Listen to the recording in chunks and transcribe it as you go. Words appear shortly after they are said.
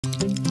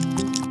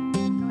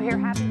Here,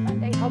 happy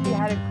Monday. Hope you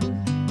had a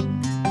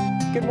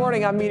Good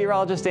morning, I'm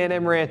meteorologist Dan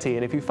Amaranti,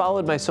 and if you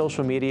followed my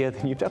social media,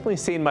 then you've definitely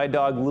seen my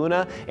dog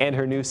Luna and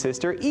her new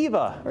sister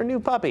Eva, her new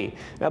puppy.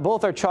 Now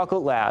both are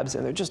chocolate labs,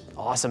 and they're just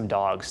awesome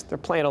dogs. They're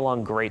playing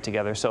along great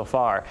together so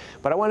far,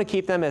 but I want to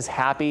keep them as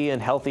happy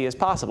and healthy as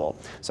possible.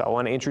 So I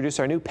want to introduce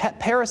our new pet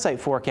parasite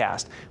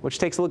forecast, which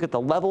takes a look at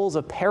the levels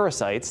of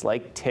parasites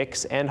like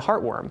ticks and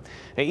heartworm.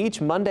 Now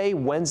each Monday,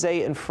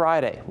 Wednesday, and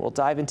Friday, we'll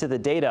dive into the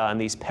data on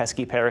these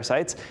pesky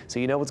parasites so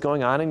you know what's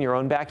going on in your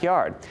own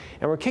backyard.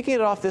 And we're kicking it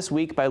off this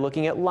week by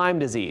looking at Lyme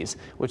disease,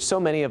 which so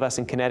many of us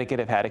in Connecticut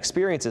have had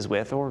experiences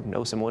with or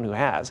know someone who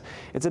has.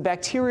 It's a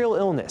bacterial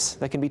illness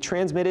that can be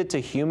transmitted to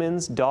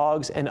humans,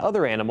 dogs, and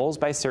other animals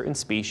by certain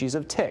species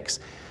of ticks.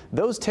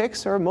 Those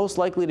ticks are most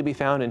likely to be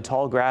found in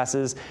tall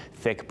grasses,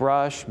 thick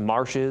brush,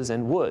 marshes,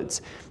 and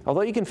woods.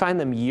 Although you can find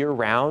them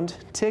year-round,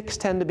 ticks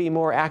tend to be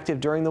more active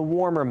during the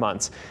warmer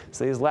months,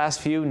 so these last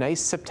few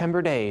nice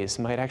September days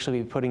might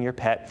actually be putting your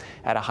pet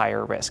at a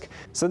higher risk.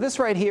 So this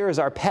right here is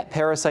our pet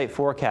parasite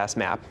forecast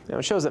map. Now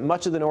it shows that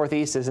much of the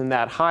Northeast is in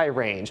that high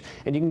range,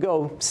 and you can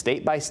go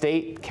state by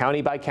state,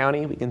 county by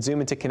county. We can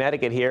zoom into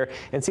Connecticut here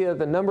and see that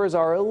the numbers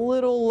are a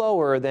little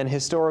lower than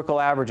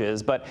historical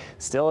averages, but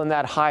still in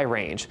that high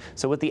range.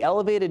 So with the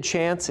elevated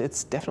chance,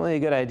 it's definitely a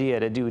good idea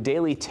to do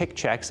daily tick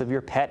checks of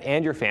your pet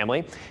and your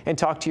family and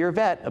talk to your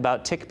vet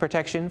about tick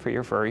protection for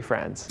your furry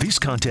friends. This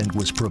content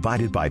was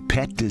provided by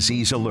Pet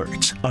Disease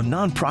Alerts, a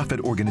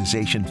nonprofit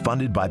organization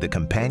funded by the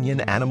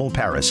Companion Animal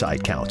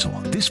Parasite Council.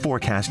 This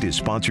forecast is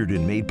sponsored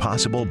and made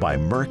possible by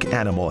Merck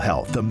Animal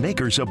Health, the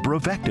makers of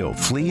Bravecto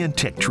flea and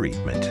tick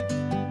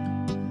treatment.